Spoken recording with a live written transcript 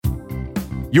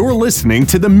You're listening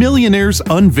to the Millionaires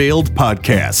Unveiled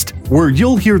podcast, where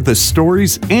you'll hear the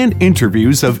stories and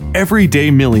interviews of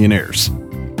everyday millionaires.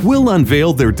 We'll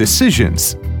unveil their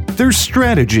decisions, their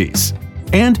strategies,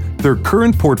 and their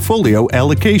current portfolio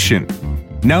allocation.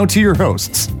 Now to your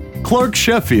hosts, Clark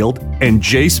Sheffield and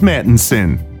Jace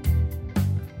Mattinson.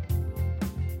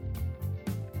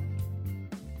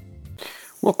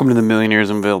 Welcome to the Millionaires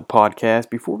Unveiled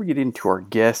podcast. Before we get into our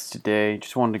guests today,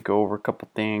 just wanted to go over a couple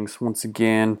things. Once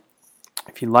again,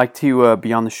 if you'd like to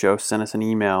be on the show, send us an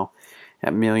email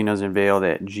at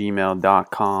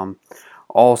millionairesunveiled@gmail.com.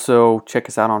 Also, check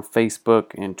us out on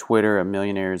Facebook and Twitter at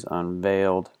Millionaires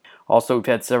Unveiled. Also, we've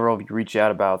had several of you reach out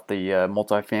about the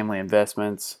multifamily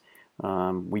investments.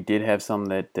 We did have some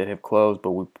that have closed,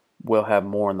 but we will have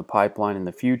more in the pipeline in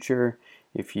the future.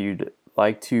 If you'd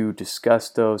like to discuss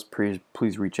those,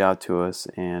 please reach out to us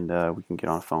and we can get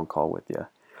on a phone call with you.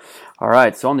 All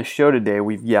right, so on the show today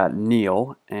we've got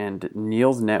Neil, and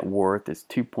Neil's net worth is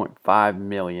 $2.5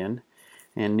 million,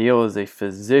 and Neil is a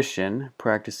physician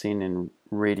practicing in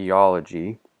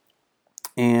radiology,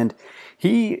 and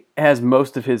he has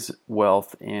most of his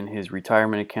wealth in his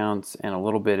retirement accounts and a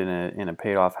little bit in a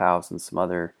paid off house and some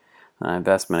other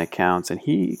investment accounts, and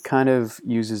he kind of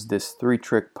uses this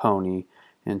 3-trick pony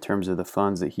in terms of the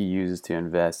funds that he uses to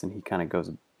invest, and he kind of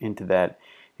goes into the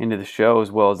show as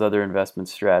well as other investment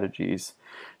strategies.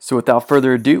 So without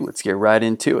further ado, let's get right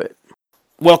into it.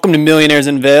 Welcome to Millionaires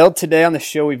Unveiled. Today on the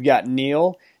show we've got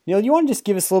Neil. Neil, you want to just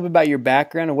give us a little bit about your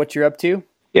background and what you're up to?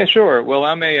 Yeah, sure. Well,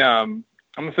 I'm a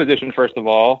physician, first of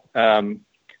all. I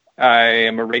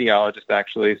am a radiologist,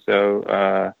 actually,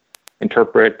 so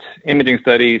interpret imaging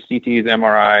studies, CTs,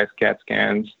 MRIs, CAT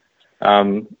scans,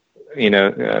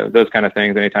 those kind of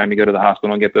things. Anytime you go to the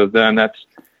hospital and get those done, that's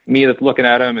me that's looking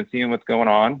at them and seeing what's going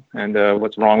on and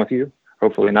what's wrong with you.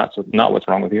 Hopefully not what's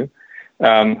wrong with you.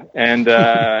 My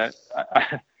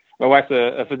wife's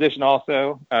a physician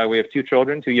also. We have 2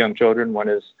 young children. One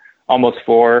is almost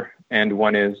 4 and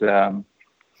one is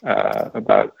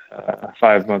about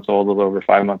 5 months old, a little over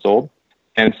 5 months old.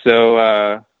 And so,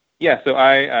 I'm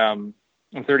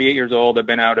 38 years old. I've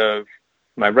been out of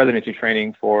my residency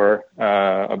training for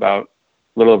about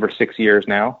a little over 6 years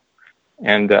now.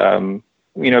 And,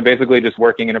 basically just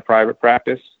working in a private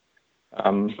practice. I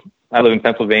live in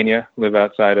Pennsylvania, live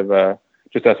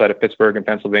just outside of Pittsburgh in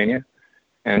Pennsylvania.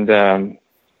 And,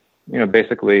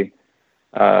 basically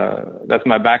that's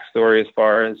my backstory as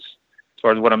far as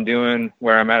what I'm doing,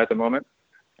 where I'm at the moment.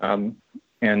 And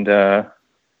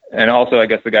also, I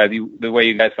guess the way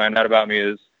you guys find out about me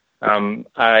is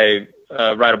I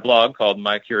write a blog called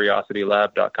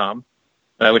mycuriositylab.com,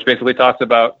 which basically talks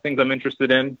about things I'm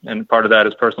interested in, and part of that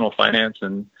is personal finance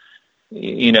and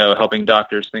helping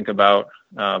doctors think about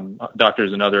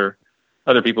doctors and other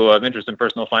people who have interest in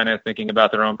personal finance, thinking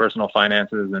about their own personal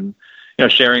finances, and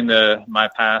sharing my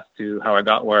path to how I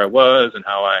got where I was and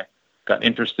how I got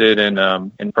interested in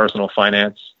personal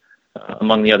finance,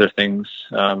 among the other things,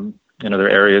 in other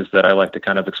areas that I like to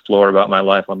kind of explore about my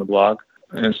life on the blog.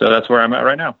 And so that's where I'm at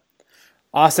right now.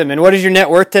 Awesome. And what is your net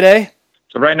worth today?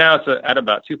 So right now it's at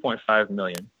about $2.5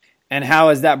 million. And how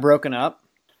is that broken up?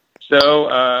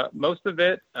 So most of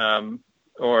it,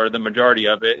 or the majority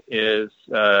of it, is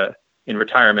in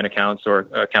retirement accounts or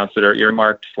accounts that are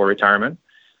earmarked for retirement.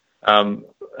 I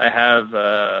have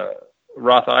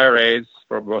Roth IRAs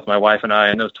for both my wife and I,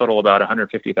 and those total about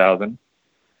 $150,000.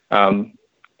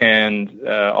 And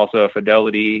also a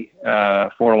Fidelity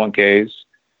 401ks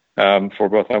for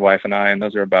both my wife and I, and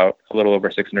those are about a little over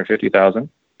 $650,000.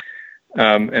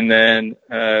 And then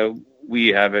we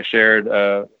have a shared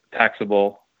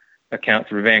taxable account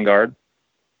through Vanguard.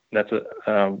 That's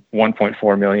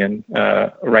 $1.4 million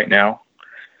right now.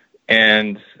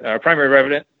 And our primary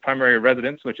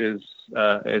residence, which is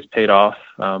paid off,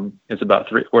 is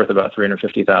worth about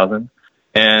 $350,000.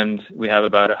 And we have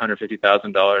about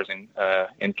 $150,000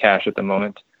 in cash at the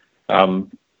moment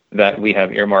that we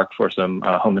have earmarked for some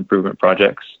home improvement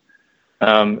projects.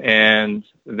 And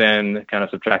then kind of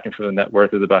subtracting from the net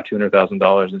worth is about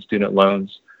 $200,000 in student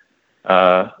loans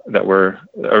that are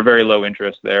very low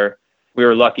interest there. We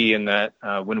were lucky in that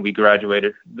when we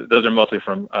graduated, those are mostly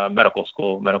from medical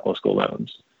school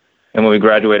loans. And when we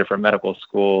graduated from medical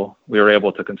school, we were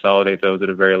able to consolidate those at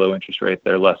a very low interest rate.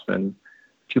 They're less than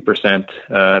 2%.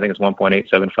 I think it's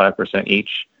 1.875%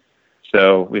 each.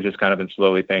 So we've just kind of been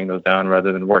slowly paying those down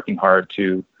rather than working hard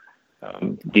to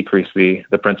decrease the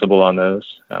principal on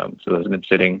those. So those have been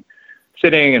sitting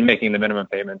and making the minimum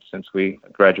payments since we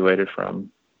graduated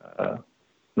from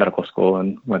medical school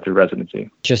and went through residency.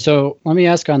 So let me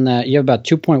ask on that. You have about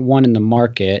 2.1 in the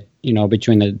market,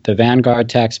 between the Vanguard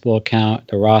taxable account,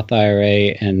 the Roth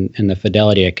IRA, and the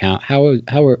Fidelity account. How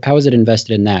is it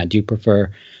invested in that? Do you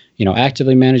prefer,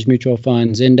 actively managed mutual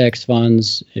funds, index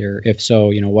funds, or if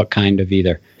so, what kind of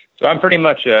either? So I'm pretty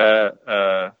much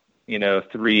a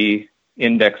 3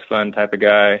 index fund type of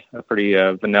guy, a pretty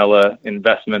vanilla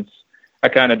investments. I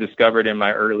kind of discovered in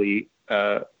my early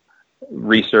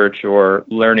research or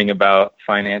learning about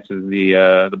finances, the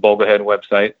Boglehead's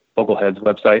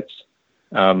websites,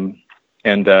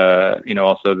 and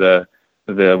also the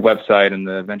website and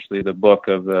eventually the book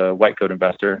of the White Coat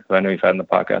Investor, who I know you've had in the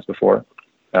podcast before.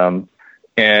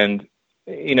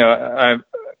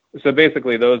 So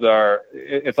basically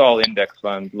it's all index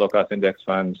funds, low cost index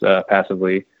funds, passive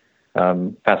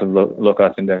low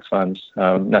cost index funds,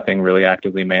 nothing really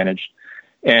actively managed.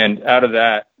 And out of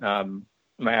that,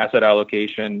 my asset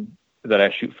allocation that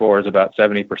I shoot for is about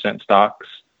 70% stocks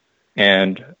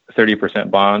and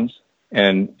 30% bonds.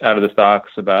 And out of the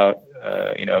stocks, about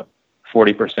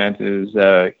 40% is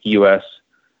U.S.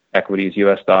 equities,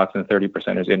 U.S. stocks, and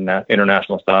 30% is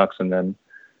international stocks, and then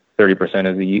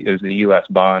 30% is the U.S.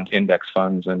 bond index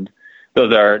funds. And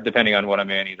those are, depending on what I'm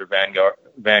in, either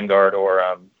Vanguard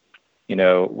or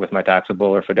with my taxable,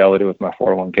 or Fidelity with my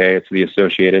 401k. It's the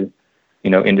associated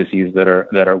indices that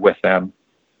are with them.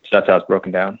 So that's how it's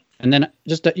broken down. And then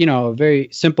just a very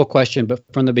simple question, but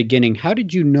from the beginning, how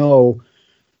did you know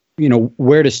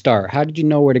where to start? How did you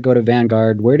know where to go to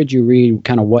Vanguard? Where did you read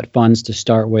kind of what funds to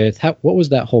start with? What was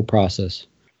that whole process?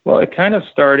 Well, it kind of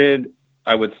started,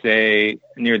 I would say,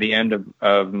 near the end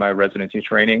of my residency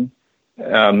training.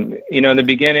 In the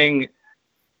beginning,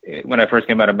 when I first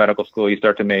came out of medical school, you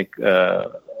start to make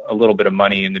a little bit of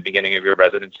money in the beginning of your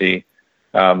residency.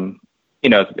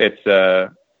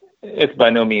 It's by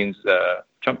no means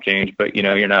chump change, but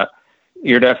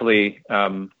you're definitely,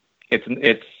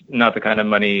 it's not the kind of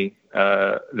money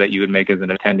that you would make as an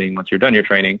attending once you're done your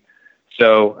training.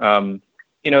 So,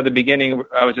 the beginning,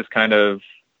 I was just I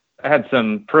had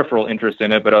some peripheral interest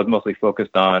in it, but I was mostly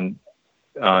focused on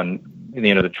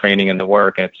the training and the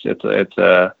work. It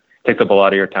takes up a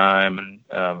lot of your time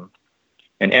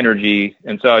and energy.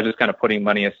 And so I was just kind of putting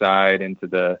money aside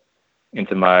into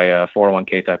my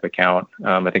 401k type account.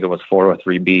 I think it was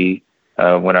 403B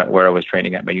where I was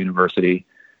training at my university.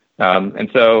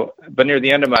 But near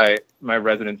the end of my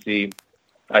residency,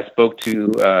 I spoke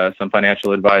to some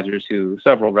financial advisors who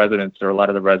several residents, or a lot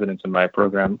of the residents in my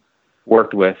program,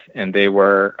 worked with, and they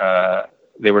were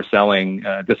selling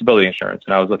disability insurance,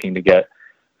 and I was looking to get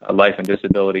life and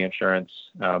disability insurance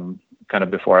kind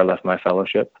of before I left my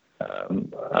fellowship.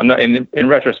 I'm not in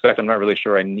retrospect, I'm not really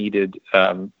sure I needed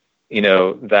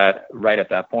that right at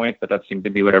that point, but that seemed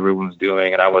to be what everyone was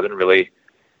doing, and I wasn't really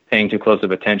paying too close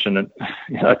of attention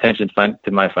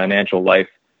to my financial life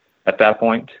at that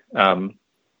point. But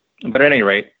at any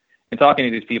rate, in talking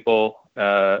to these people,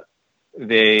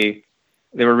 they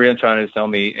were really trying to sell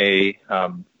me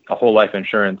a whole life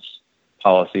insurance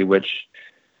policy, which,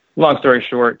 long story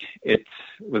short, it's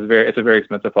a very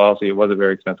expensive policy. It was a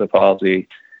very expensive policy,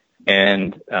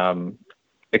 and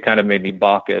it kind of made me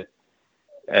balk at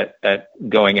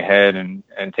going ahead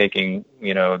and taking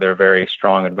their very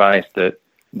strong advice that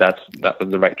was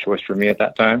the right choice for me at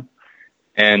that time.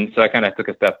 And so I kind of took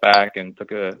a step back and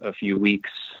took a few weeks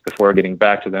before getting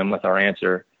back to them with our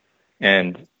answer,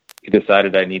 and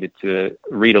decided I needed to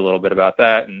read a little bit about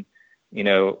that. And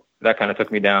that kind of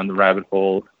took me down the rabbit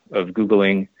hole of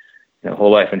Googling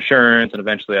whole life insurance, and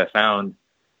eventually I found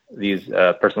these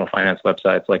personal finance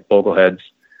websites like Boglehead's,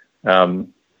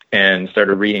 and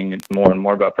started reading more and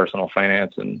more about personal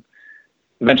finance, and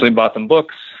eventually bought some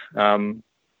books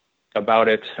about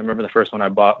it. I remember the first one I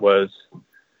bought was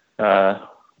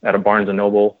at a Barnes &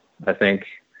 Noble, I think,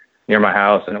 near my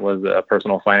house, and it was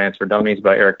Personal Finance for Dummies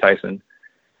by Eric Tyson.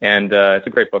 And it's a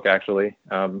great book, actually,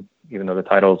 even though the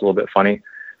title is a little bit funny.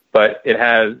 But it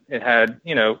had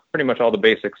pretty much all the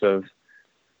basics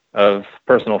of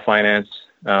personal finance,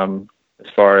 as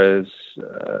far as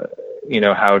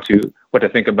what to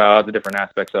think about, the different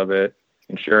aspects of it,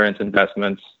 insurance,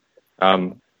 investments.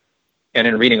 And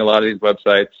in reading a lot of these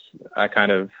websites, I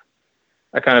kind of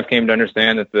came to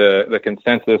understand that the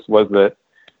consensus was that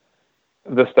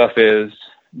this stuff is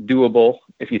doable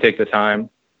if you take the time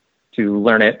to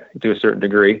learn it to a certain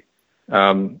degree.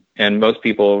 And most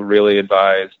people really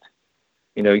advised,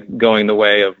 going the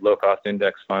way of low-cost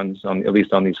index funds, at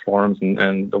least on these forums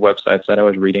and the websites that I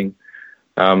was reading.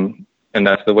 And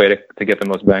that's the way to get the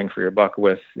most bang for your buck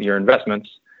with your investments.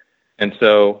 And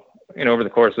so, over the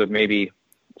course of maybe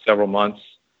several months,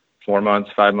 4 months,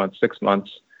 5 months, 6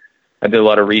 months, I did a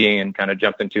lot of reading and kind of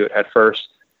jumped into it at first,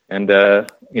 and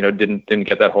didn't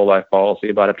get that whole life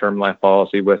policy, bought a term life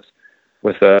policy with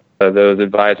those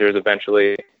advisors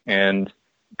eventually, and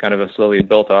kind of slowly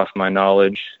built off my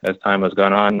knowledge as time has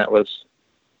gone on. That was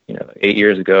 8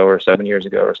 years ago or 7 years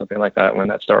ago or something like that when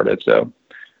that started. So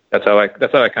that's how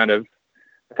I kind of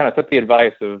took the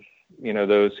advice of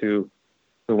those who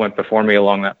went before me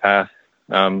along that path,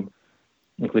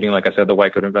 including, like I said, the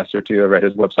White Coat Investor too. I read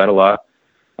his website a lot,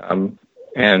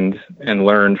 and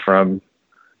learned from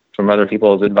other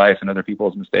people's advice and other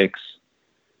people's mistakes.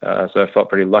 So I felt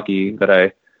pretty lucky that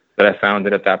I found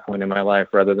it at that point in my life,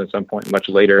 rather than some point much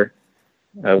later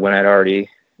when I'd already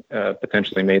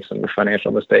potentially made some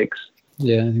financial mistakes.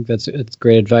 Yeah, I think that's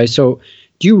great advice. So,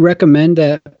 do you recommend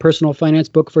that personal finance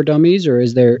book for dummies, or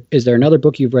is there another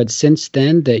book you've read since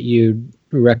then that you'd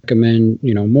recommend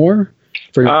more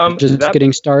for just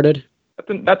getting started?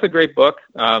 That's a great book.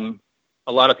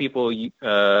 A lot of people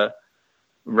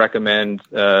recommend,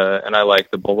 and I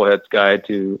like, the Boglehead's Guide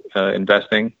to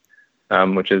Investing,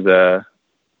 which is kind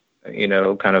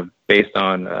of based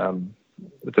on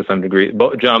to some degree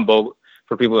John Bogle.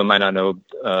 For people who might not know,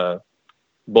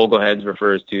 Bogleheads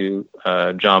refers to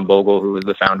John Bogle, who was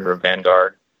the founder of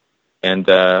Vanguard. And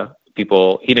he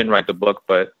didn't write the book,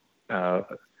 but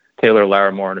Taylor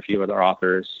Larimore and a few other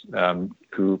authors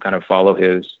who kind of follow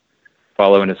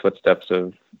in his footsteps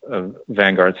of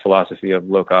Vanguard's philosophy of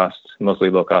mostly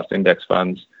low cost index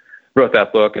funds, wrote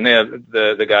that book. And they have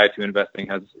the Guide to Investing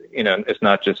has, it's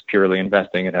not just purely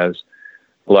investing. It has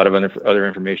a lot of other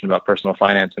information about personal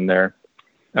finance in there.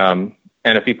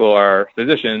 And if people are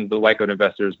physicians, the White Coat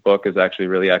Investor's book is actually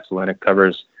really excellent. It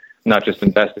covers not just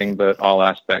investing, but all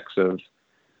aspects of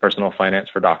personal finance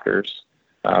for doctors.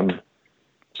 So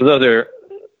those are,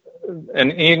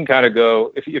 and you can kind of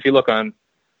go, if you look on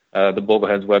the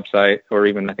Boglehead's website, or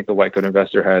even I think the White Coat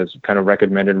Investor has kind of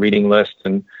recommended reading lists.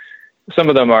 And some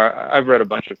of them I've read a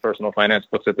bunch of personal finance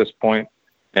books at this point,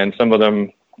 and some of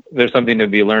them, there's something to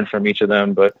be learned from each of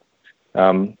them. But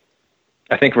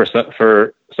I think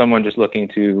for someone just looking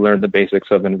to learn the basics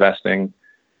of investing,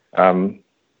 the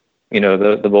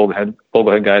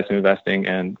Boglehead Guides to Investing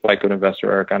and White Coat Investor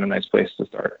are kind of a nice place to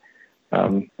start.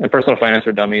 And Personal Finance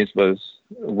for Dummies was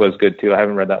good too. I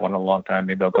haven't read that one in a long time.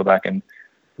 Maybe I'll go back and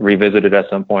revisit it at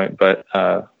some point, but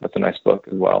that's a nice book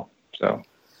as well. So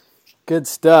good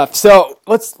stuff. So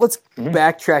let's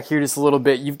backtrack here just a little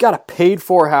bit. You've got a paid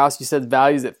for house. You said the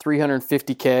value's at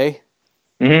 $350K.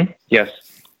 Mm-hmm. Yes.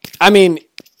 I mean,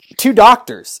 2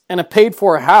 doctors and a paid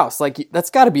for house. Like, that's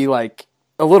got to be like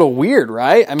a little weird,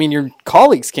 right? I mean, your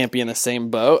colleagues can't be in the same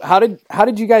boat. How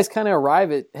did you guys kind of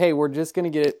arrive at, hey, we're just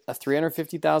going to get a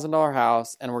 $350,000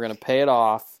 house and we're going to pay it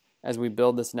off as we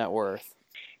build this net worth?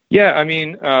 Yeah, I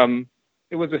mean,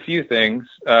 it was a few things.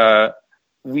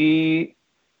 We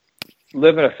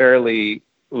live in a fairly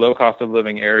low cost of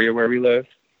living area where we live.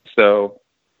 So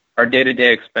our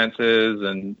day-to-day expenses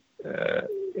and,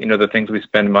 the things we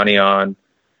spend money on,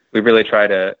 we really try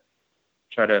to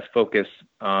focus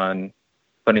on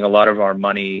putting a lot of our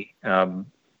money, from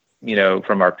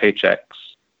our paychecks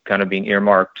kind of being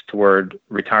earmarked toward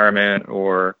retirement,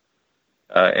 or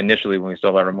initially when we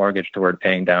still have our mortgage, toward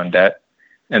paying down debt.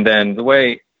 And then the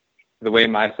way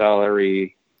my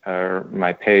salary or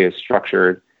my pay is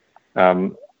structured, I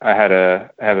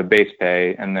have a base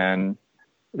pay, and then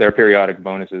there are periodic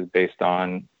bonuses based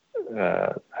on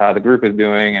how the group is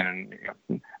doing, and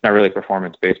not really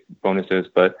performance-based bonuses,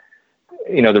 but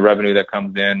the revenue that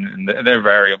comes in, and they're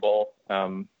variable,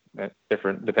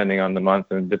 different depending on the month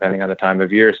and depending on the time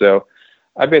of year. So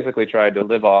I basically tried to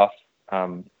live off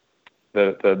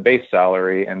the base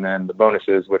salary, and then the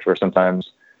bonuses, which were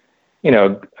sometimes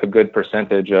a good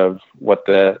percentage of what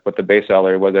the base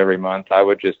salary was every month, I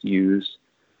would just use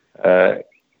to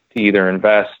either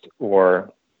invest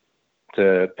or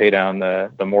to pay down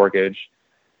the mortgage.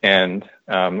 And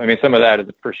some of that is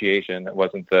appreciation. It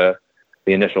wasn't the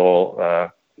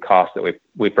initial cost that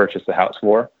we purchased the house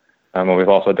for. And we've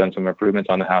also done some improvements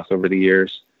on the house over the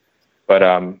years. But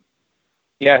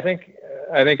I think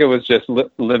it was just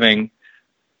living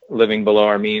below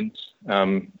our means,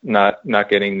 not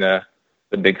getting the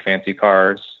big fancy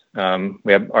cars.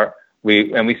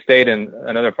 We stayed in,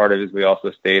 another part of it is we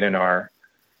also stayed in our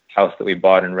house that we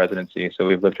bought in residency. So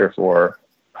we've lived here for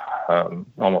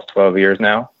almost 12 years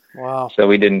now. Wow. So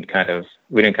we didn't kind of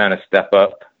step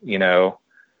up,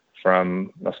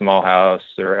 from a small house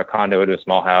or a condo to a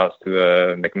small house to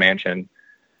a McMansion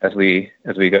as we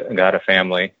got a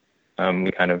family.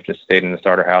 We kind of just stayed in the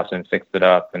starter house and fixed it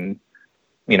up, and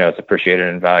it's appreciated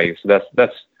in value. So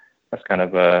that's kind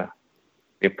of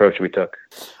approach we took.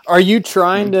 Are you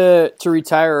trying to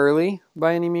retire early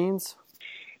by any means?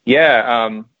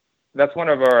 Yeah, that's one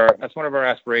of our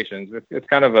aspirations. It's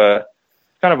kind of a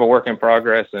work in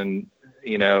progress, and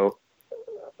a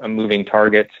moving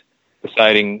target,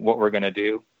 deciding what we're going to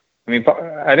do. I mean,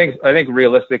 I think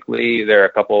realistically, there are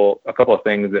a couple of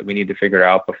things that we need to figure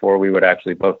out before we would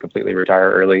actually both completely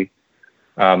retire early.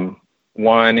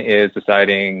 One is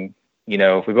deciding,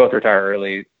 if we both retire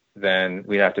early, then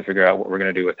we have to figure out what we're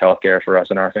going to do with healthcare for us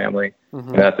and our family. Mm-hmm.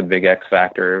 And that's a big X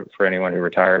factor for anyone who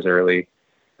retires early,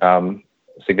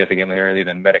 significantly early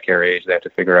than Medicare age. They have to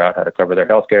figure out how to cover their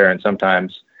healthcare, and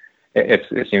sometimes it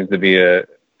seems to be a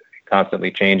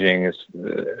constantly changing,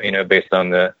 based on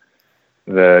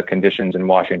the conditions in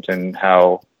Washington,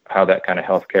 how that kind of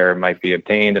healthcare might be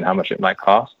obtained and how much it might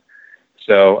cost.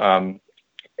 So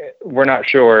we're not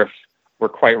sure if we're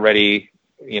quite ready,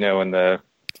 in the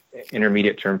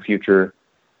intermediate term future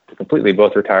to completely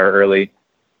both retire early.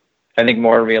 I think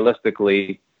more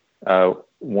realistically,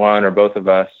 one of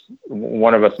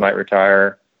us might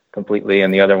retire completely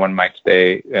and the other one might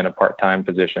stay in a part-time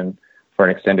position for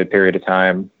an extended period of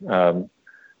time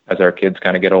as our kids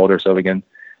kind of get older, so we can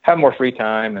have more free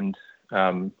time and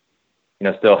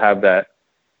still have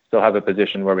a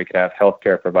position where we could have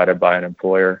healthcare provided by an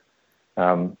employer,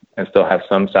 and still have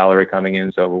some salary coming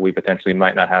in, so we potentially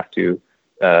might not have to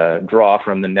draw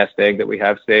from the nest egg that we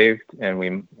have saved, and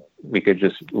we could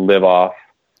just live off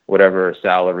whatever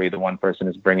salary the one person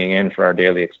is bringing in for our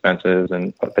daily expenses,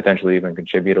 and potentially even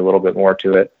contribute a little bit more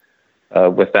to it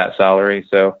with that salary.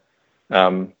 So,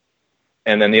 and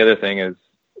then the other thing is,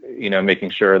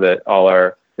 making sure that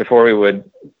before we would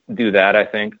do that, I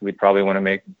think we'd probably want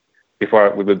to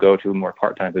before we would go to more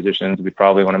part-time positions, we'd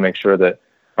probably want to make sure that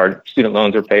our student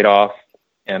loans are paid off,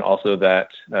 and also that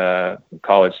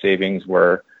college savings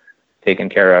were taken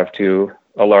care of to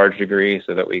a large degree,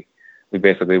 so that we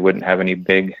basically wouldn't have any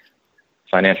big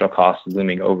financial costs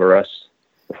looming over us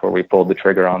before we pulled the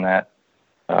trigger on that.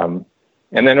 And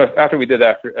then after we did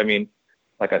that,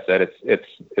 like I said,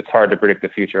 it's hard to predict the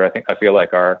future. I feel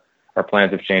like our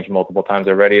plans have changed multiple times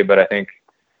already, but I think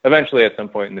eventually at some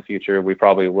point in the future, we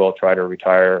probably will try to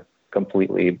retire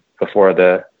completely before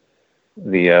the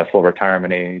full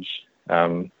retirement age.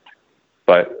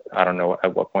 But I don't know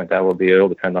at what point that will be. It'll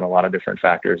depend on a lot of different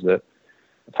factors that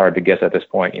it's hard to guess at this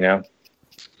point,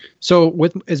 So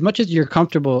with as much as you're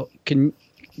comfortable, can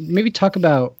maybe talk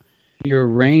about your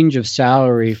range of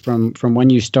salary from when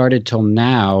you started till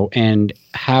now, and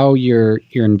how your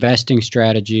investing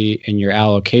strategy and your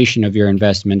allocation of your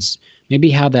investments, maybe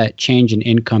how that change in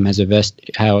income has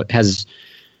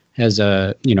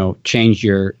changed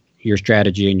your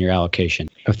strategy and your allocation,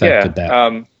 affected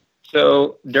that.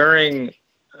 So during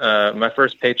my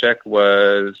first paycheck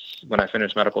was when I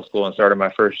finished medical school and started my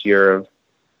first year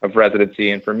of residency.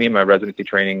 And for me, my residency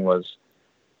training was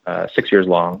 6 years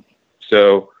long.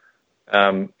 So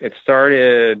it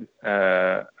started,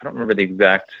 I don't remember the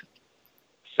exact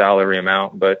salary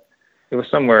amount, but it was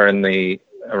somewhere in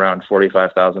around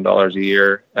 $45,000 a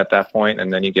year at that point.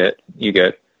 And then you get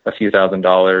a few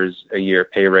 $1,000s a year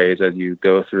pay raise as you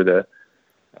go through the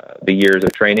years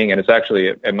of training. And it's actually,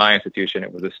 at my institution,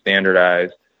 it was a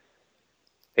standardized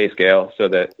pay scale, so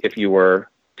that if you were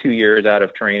 2 years out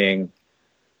of training,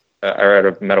 or out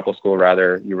of medical school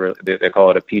rather, they call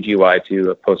it a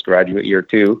PGY2, a postgraduate year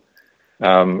 2,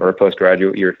 or a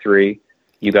postgraduate year 3,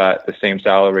 you got the same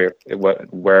salary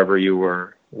wherever you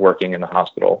were working in the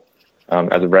hospital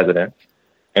as a resident.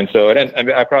 And so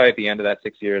I probably at the end of that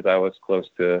 6 years, I was close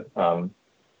to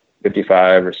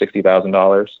 $55,000 or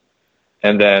 $60,000.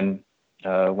 And then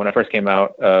when I first came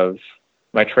out of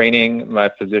my training, my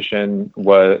position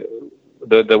was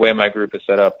the way my group is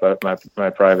set up, my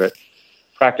private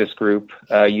practice group,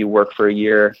 you work for a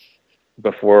year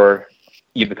before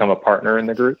you become a partner in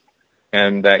the group.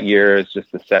 And that year is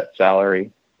just a set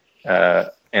salary.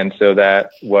 And so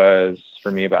that was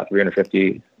for me about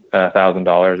 $350,000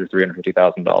 or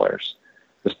 $350,000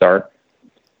 to start.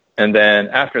 And then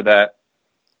after that,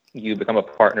 you become a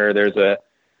partner. There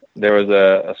was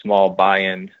a small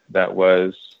buy-in that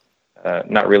was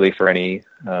not really for any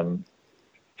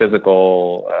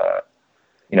physical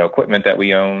equipment that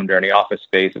we owned or any office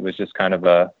space. It was just kind of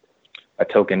a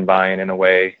token buy-in in a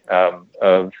way of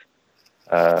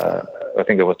I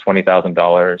think it was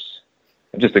 $20,000,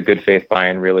 just a good faith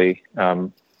buy-in really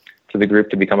to the group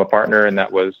to become a partner, and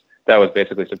that was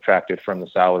basically subtracted from the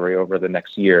salary over the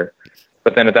next year.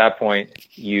 But then at that point,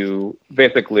 you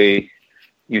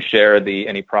share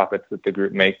any profits that the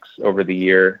group makes over the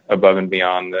year above and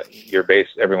beyond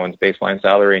everyone's baseline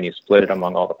salary, and you split it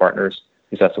among all the partners,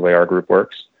 because that's the way our group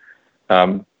works.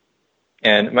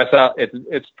 And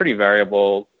it's pretty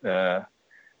variable.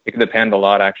 It can depend a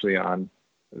lot actually on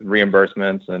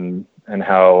reimbursements and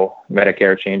how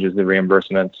Medicare changes the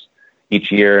reimbursements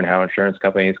each year, and how insurance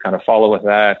companies kind of follow with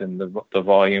that, and the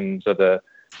volumes of the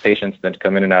patients that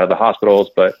come in and out of the hospitals.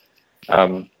 But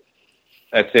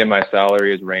I'd say my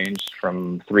salary has ranged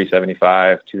from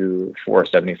 $375 to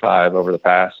 $475 over the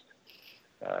past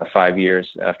 5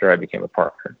 years after I became a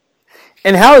partner.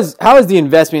 And how is the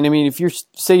investment? I mean, if you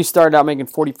started out making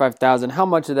 $45,000, how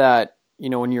much of that,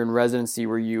 when you're in residency,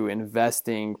 were you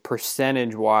investing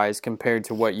percentage wise compared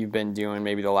to what you've been doing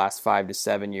maybe the last 5 to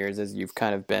 7 years as you've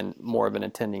kind of been more of an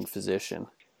attending physician?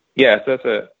 Yes, that's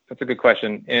a good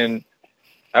question.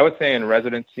 I would say in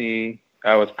residency,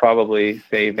 I was probably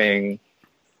saving.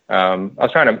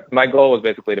 My goal was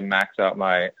basically to max out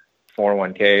my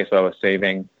 401k, so I was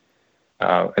saving,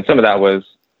 and some of that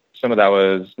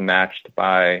was matched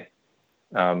by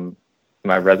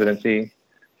my residency.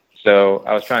 So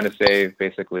I was trying to save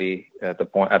basically at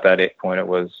that point it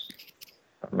was,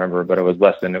 I don't remember, but it was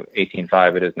less than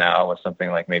 18.5 it is now. It was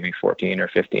something like maybe 14 or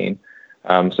 15.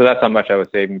 So that's how much I was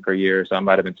saving per year. So I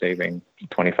might have been saving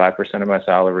 25% of my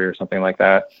salary or something like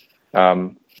that.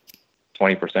 20%,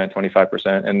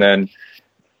 25%. And then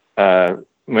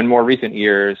in more recent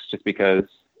years, just because,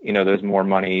 there's more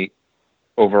money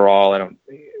overall,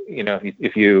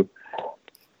 if you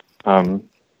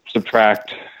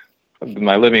subtract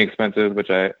my living expenses, which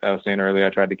I was saying earlier,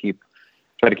 I tried to keep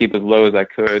as low as I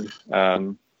could.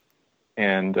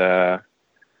 And I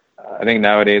think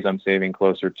nowadays I'm saving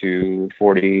closer to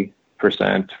 40%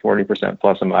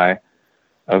 plus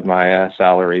of my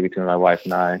salary between my wife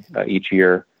and I each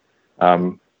year.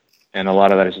 And a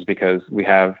lot of that is just because we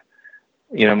have,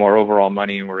 more overall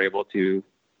money, and we're able to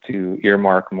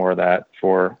earmark more of that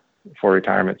for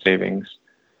retirement savings.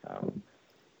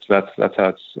 So that's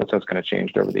how it's kind of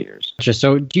changed over the years.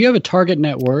 So do you have a target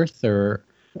net worth or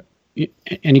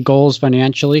any goals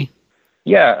financially?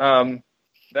 Yeah.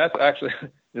 That's actually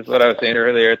just what I was saying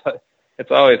earlier.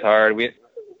 It's always hard.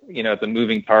 It's a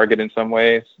moving target in some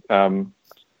ways.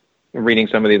 Reading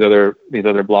some of these other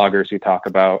bloggers who talk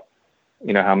about,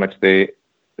 how much they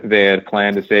had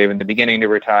planned to save in the beginning to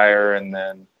retire. And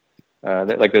then, there's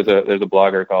a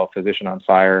blogger called Physician on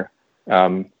Fire,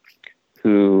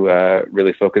 who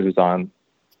really focuses on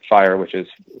FIRE, which is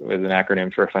an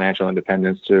acronym for financial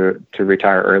independence to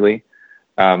retire early.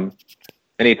 And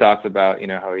he talks about,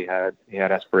 how he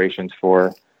had aspirations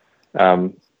for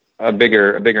a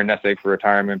bigger nest egg for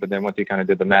retirement, but then once he kind of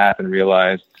did the math and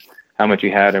realized how much he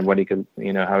had and what he could,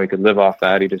 how he could live off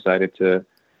that, he decided to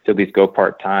at least go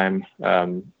part-time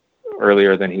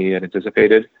earlier than he had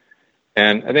anticipated.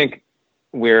 And I think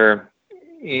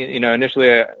initially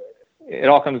it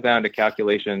all comes down to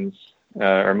calculations,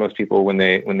 or most people, when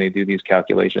they do these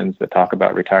calculations that talk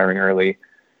about retiring early,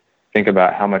 think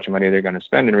about how much money they're going to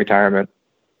spend in retirement,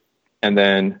 and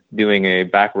then doing a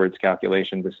backwards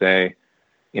calculation to say,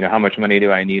 how much money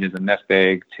do I need as a nest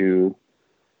egg to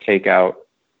take out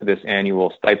this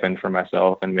annual stipend for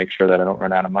myself and make sure that I don't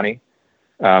run out of money.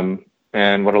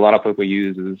 And what a lot of people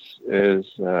use is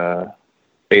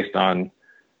based on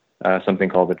something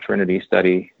called the Trinity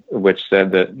study, which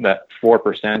said that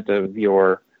 4% of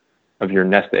your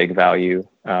nest egg value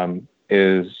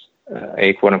is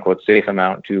a quote unquote safe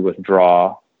amount to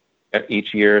withdraw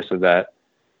each year, so that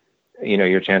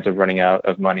your chance of running out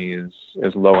of money is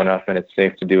low enough, and it's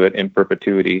safe to do it in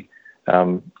perpetuity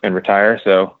and retire.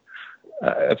 So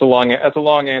it's a long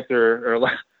answer, or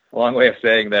a long way of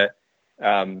saying that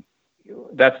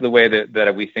that's the way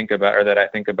that we think about, or that I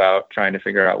think about trying to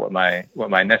figure out what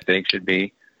my nest egg should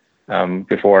be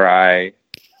before I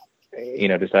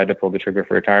decide to pull the trigger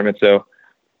for retirement. So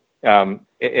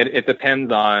it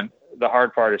depends on, the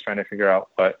hard part is trying to figure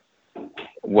out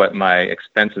what my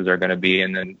expenses are going to be,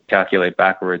 and then calculate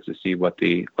backwards to see what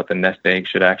the nest egg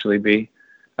should actually be.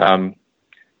 So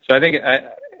I think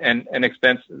and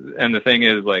expense, and the thing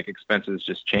is, expenses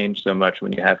just change so much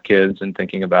when you have kids, and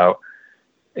thinking about,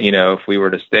 if we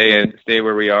were to stay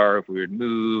where we are, if we would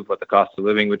move, what the cost of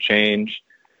living would change.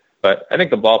 But I think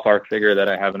the ballpark figure that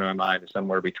I have in my mind is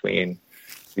somewhere between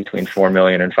 $4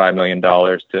 million and $5 million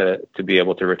to be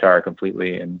able to retire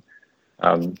completely, and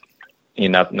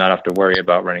not have to worry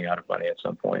about running out of money at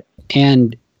some point.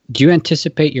 And do you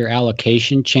anticipate your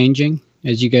allocation changing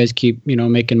as you guys keep,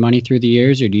 making money through the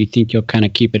years, or do you think you'll kind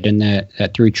of keep it in that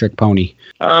 3-trick pony?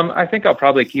 I think I'll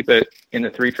probably keep it in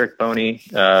the 3-trick pony,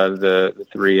 the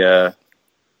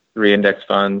three index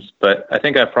funds. But I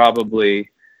think I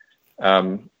probably,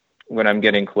 when I'm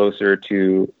getting closer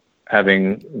to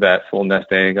having that full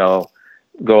nest egg, I'll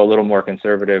go a little more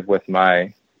conservative with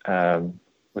my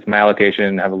with my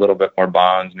allocation, have a little bit more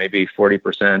bonds, maybe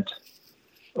 40%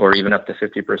 or even up to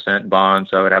 50% bonds.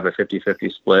 So I would have a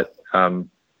 50-50 split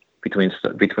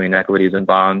between equities and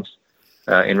bonds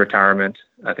in retirement.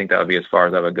 I think that would be as far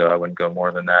as I would go. I wouldn't go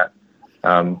more than that.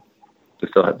 To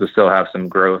still have some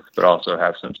growth, but also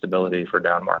have some stability for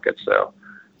down markets. So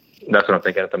that's what I'm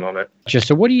thinking at the moment.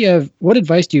 So what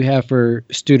advice do you have for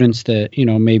students that,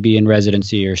 maybe in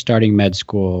residency or starting med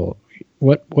school?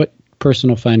 What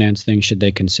personal finance things should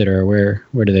they consider? Where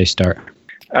do they start?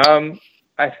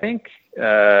 I think,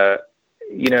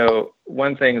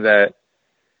 one thing that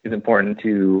is important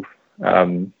to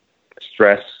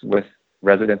stress with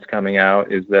residents coming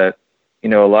out is that, a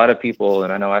lot of people,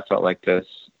 and I know I felt like this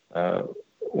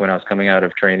when I was coming out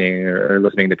of training or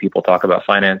listening to people talk about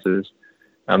finances,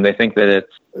 they think that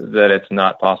it's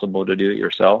not possible to do it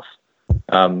yourself.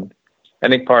 I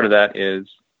think part of that is,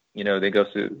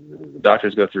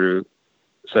 doctors go through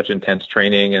such intense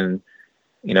training and,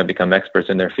 become experts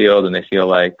in their field, and they feel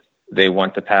like they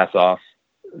want to pass off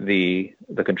the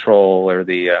control or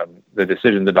the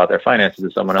decisions about their finances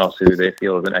to someone else who they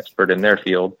feel is an expert in their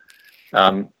field.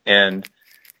 There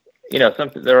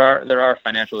are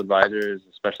financial advisors,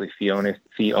 especially fee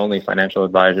only financial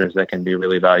advisors, that can be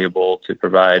really valuable to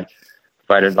provide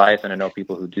advice. And I know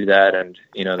people who do that, and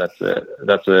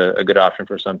that's a good option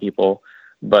for some people.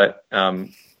 But I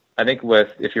think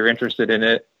if you're interested in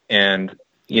it, and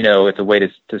it's a way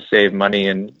to save money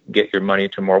and get your money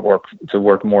to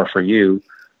work more for you,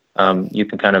 you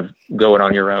can kind of go it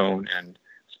on your own and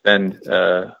spend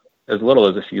as little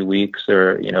as a few weeks,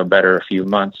 or better, a few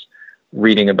months,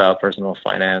 reading about personal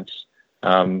finance,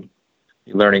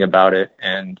 learning about it,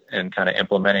 and kind of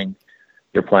implementing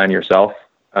your plan yourself.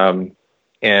 And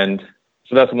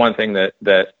so that's one thing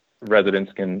that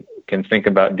residents can think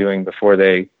about doing before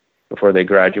they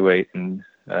graduate and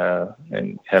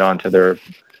head on to their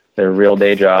real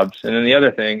day jobs. And then the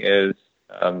other thing is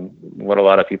what a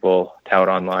lot of people tout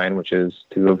online, which is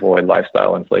to avoid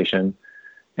lifestyle inflation.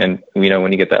 And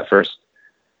when you get that first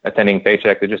attending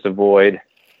paycheck, to just avoid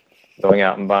going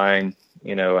out and buying,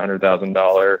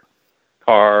 $100,000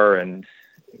 car and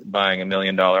buying $1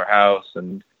 million house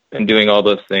and doing all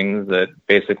those things that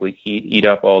basically eat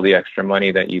up all the extra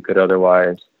money that you could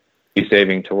otherwise be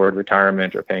saving toward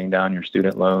retirement or paying down your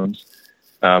student loans.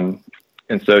 And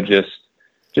so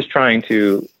just trying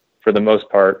to, for the most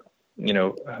part,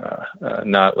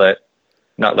 not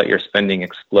let your spending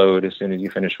explode as soon as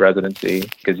you finish residency,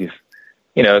 because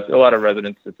a lot of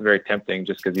residents, it's very tempting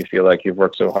just because you feel like you've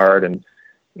worked so hard and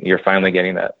you're finally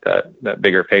getting that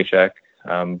bigger paycheck.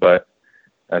 But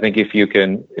I think if you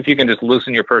can just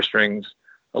loosen your purse strings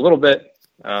a little bit,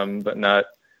 but not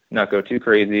go too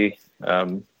crazy,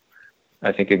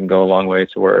 I think it can go a long way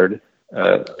toward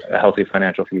a healthy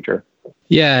financial future.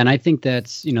 Yeah, and I think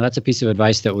that's a piece of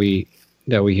advice that we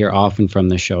hear often from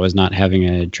the show, is not having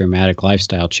a dramatic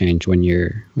lifestyle change when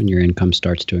your income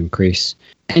starts to increase.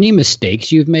 Any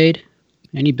mistakes you've made?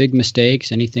 Any big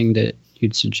mistakes? Anything that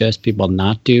you'd suggest people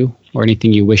not do, or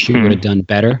anything you wish you would have done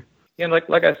better? Yeah,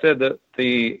 like I said, that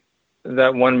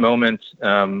one moment,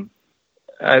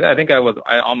 I think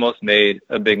I almost made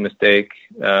a big mistake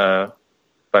by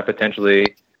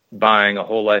potentially buying a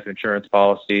whole life insurance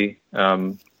policy.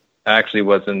 I actually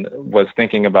was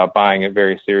thinking about buying it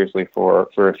very seriously for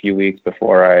a few weeks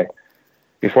before I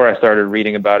started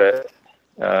reading about it,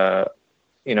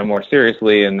 more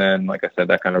seriously. And then, like I said,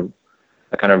 that kind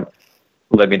of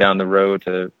led me down the road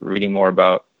to reading more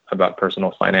about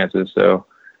personal finances. So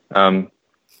I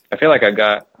feel like I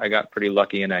got pretty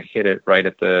lucky, and I hit it right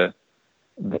at the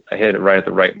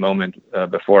right moment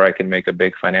before I can make a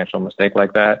big financial mistake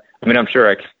like that. I mean, I'm sure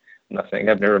I'm not saying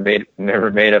I've never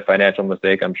made a financial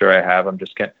mistake. I'm sure I have.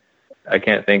 I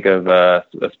can't think of a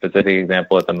specific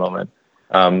example at the moment.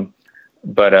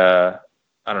 But I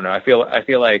don't know. I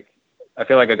feel like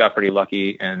I got pretty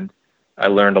lucky, and I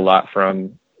learned a lot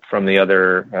from the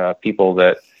other people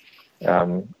that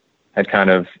had kind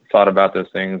of thought about those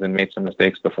things and made some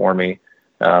mistakes before me.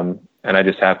 And I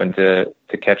just happened to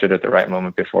catch it at the right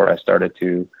moment before I started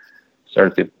to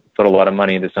put a lot of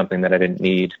money into something that I didn't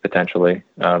need potentially.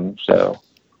 So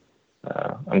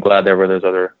I'm glad there were those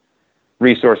other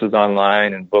resources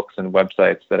online and books and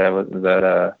websites that I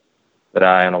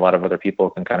and a lot of other people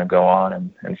can kind of go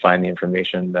on and find the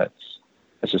information that's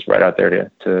just right out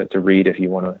there to read if you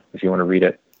want to read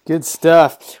it. Good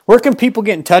stuff. Where can people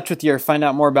get in touch with you or find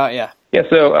out more about you? Yeah,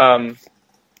 so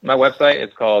my website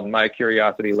is called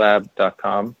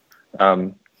mycuriositylab.com.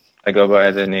 I go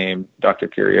by the name Dr.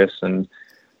 Curious, and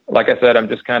like I said, I'm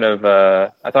just kind of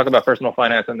I talk about personal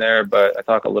finance in there, but I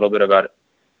talk a little bit about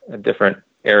different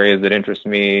areas that interest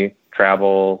me: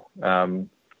 travel, kind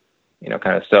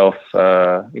of self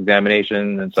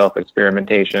examination and self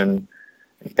experimentation,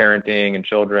 and parenting and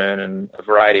children, and a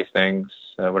variety of things,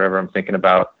 whatever I'm thinking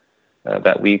about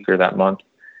that week or that month.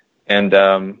 And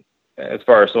as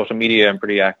far as social media, I'm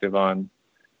pretty active on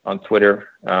Twitter,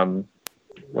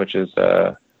 which is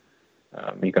you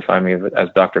can find me as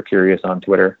Dr. Curious on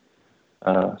Twitter.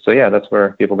 So yeah, that's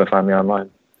where people can find me online.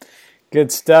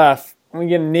 Good stuff. We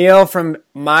get Neil from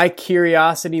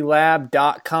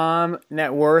mycuriositylab.com,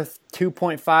 net worth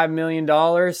 $2.5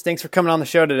 million. Thanks for coming on the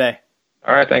show today.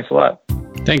 All right, thanks a lot.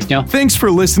 Thanks, Neil. Thanks for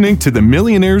listening to the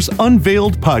Millionaires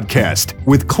Unveiled podcast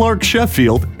with Clark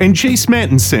Sheffield and Chase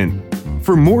Mattinson.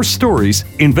 For more stories,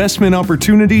 investment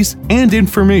opportunities, and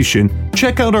information,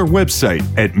 check out our website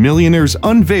at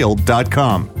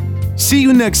millionairesunveiled.com. See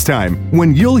you next time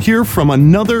when you'll hear from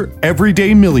another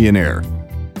everyday millionaire.